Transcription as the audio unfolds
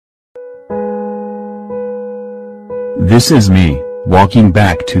This is me, walking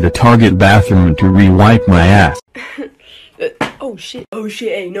back to the Target bathroom to re-wipe my ass. Oh shit,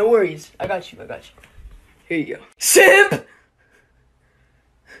 hey, no worries. I got you. Here you go. Simp!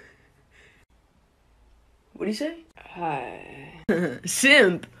 What'd he say? Hi.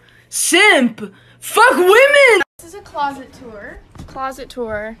 Simp! Fuck women! This is a closet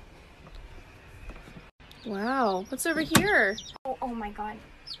tour. Wow, what's over here? Oh my god.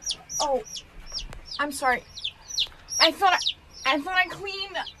 Oh, I'm sorry. I thought I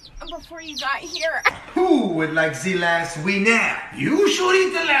cleaned before you got here. Who would like the last winner? You should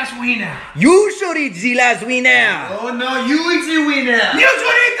eat the last winner. You should eat the last winner. Oh no, you eat the winner. You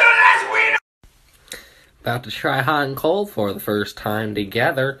should eat the last winner. About to try hot and cold for the first time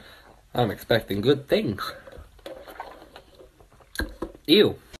together. I'm expecting good things.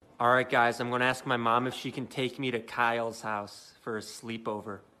 Ew. Alright guys, I'm gonna ask my mom if she can take me to Kyle's house for a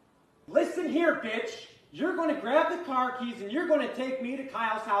sleepover. Listen here, bitch. You're gonna grab the car keys and you're gonna take me to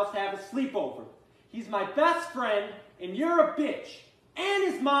Kyle's house to have a sleepover. He's my best friend and you're a bitch. And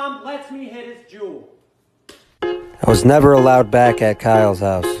his mom lets me hit his jewel. I was never allowed back at Kyle's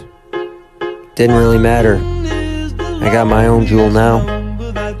house. Didn't really matter. I got my own jewel now.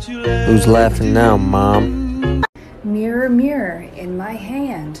 Who's laughing now, Mom? Mirror, mirror in my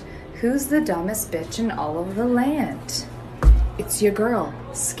hand, who's the dumbest bitch in all of the land? It's your girl,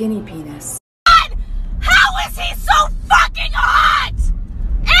 Skinny Penis. How is he so fucking hot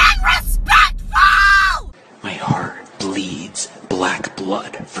and respectful? My heart bleeds black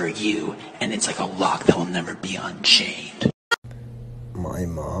blood for you, and it's like a lock that will never be unchained. My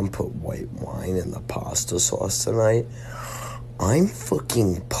mom put white wine in the pasta sauce tonight. I'm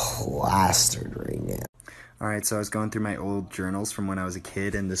fucking plastered right now. Alright, so I was going through my old journals from when I was a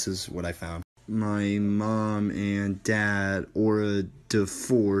kid, and this is what I found. My mom and dad are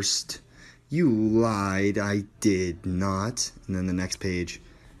divorced. You lied, I did not. And then the next page,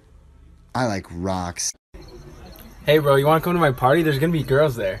 I like rocks. Hey bro, you wanna come to my party? There's gonna be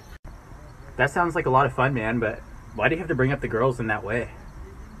girls there. That sounds like a lot of fun, man, but why do you have to bring up the girls in that way?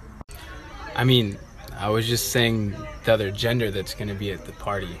 I mean, I was just saying the other gender that's gonna be at the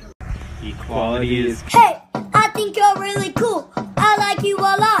party. Equality is... Hey, I think you're really cool. I like you a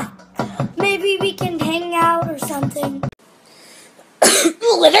lot. Maybe we can hang out or something.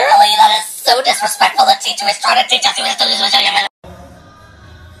 Literally, that is so disrespectful. The teacher is trying to teach us.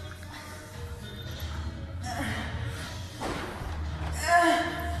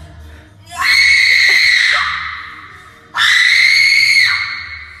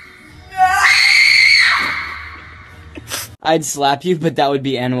 I'd slap you, but that would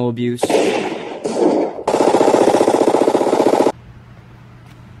be animal abuse.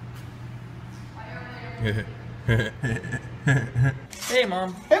 Hey,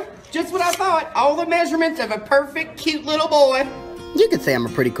 Mom. Oh, just what I thought. All the measurements of a perfect, cute little boy. You could say I'm a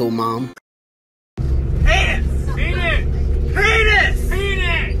pretty cool mom. Penis! Penis! Penis!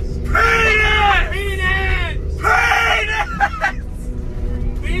 Penis! Penis! Penis! Penis!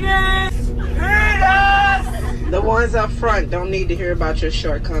 Penis! Penis! The ones up front don't need to hear about your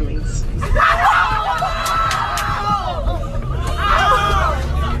shortcomings.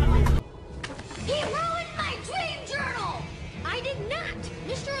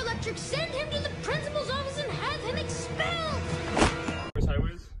 Send him to the principal's office and have him expelled.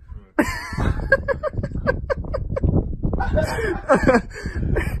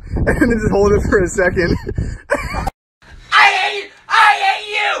 And then just hold it for a second. I hate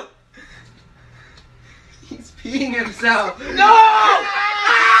you! He's peeing himself. No!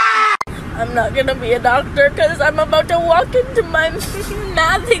 I'm not gonna be a doctor because I'm about to walk into my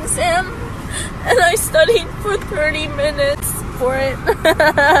math exam and I studied for 30 minutes for it.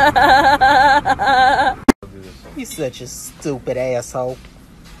 You're such a stupid asshole.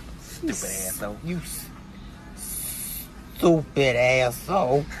 Stupid asshole. You stupid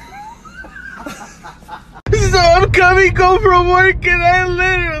asshole. So I'm coming home from work and I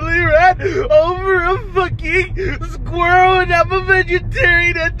literally ran over a fucking squirrel and I'm a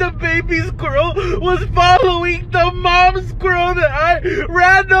vegetarian and the baby squirrel was following the mom squirrel that I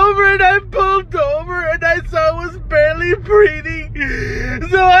ran over and I pulled over and I saw it was barely breathing.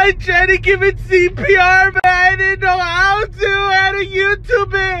 So I tried to give it CPR but I didn't know how to. I had to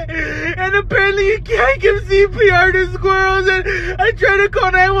YouTube it and apparently you can't give CPR to squirrels and I tried to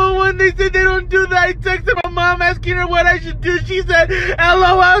call 911. They said they don't do that. I texted my mom asking her what I should do. She said,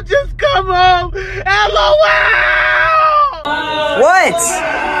 LOL, just come home. LOL! What?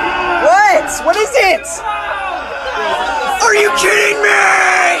 What? What is it? Are you kidding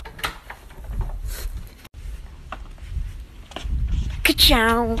me?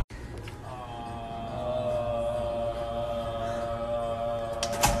 Ka-chow.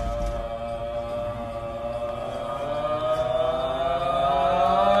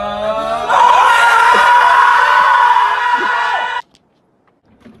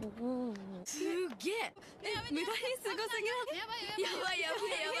 無駄にすごすぎない？やばいやばいやばいやば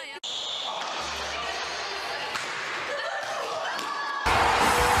いやばい。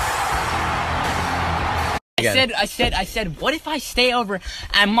I said, what if I stay over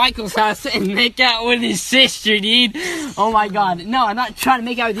at Michael's house and make out with his sister, dude? Oh my god. No, I'm not trying to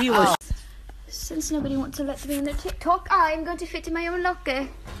make out with you. Since nobody wants to let me in their TikTok, I'm going to fit in my own locker.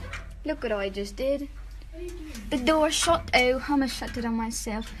 Look what I just did. The door's shut. Oh, how much shut it on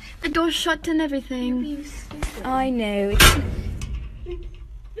myself? The door's shut and everything. I know.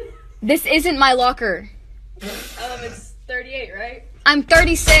 This isn't my locker. It's 38, right? I'm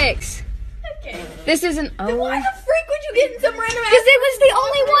 36. Okay. This isn't. Then why the frick would you get in some random? Because it was the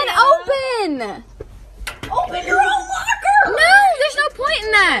only one open. Open your own locker. No, there's no point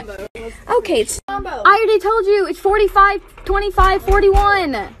in that. Okay, it's. I already told you it's 45, 25,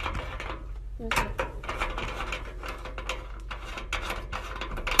 41.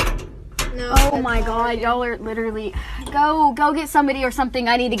 No. Oh my god, y'all are literally. Go get somebody or something.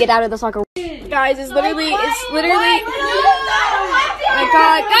 I need to get out of this locker. Guys, it's literally. Oh my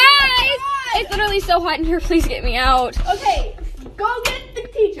god, guys! It's literally so hot in here. Please get me out. Okay, go get the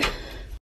teacher.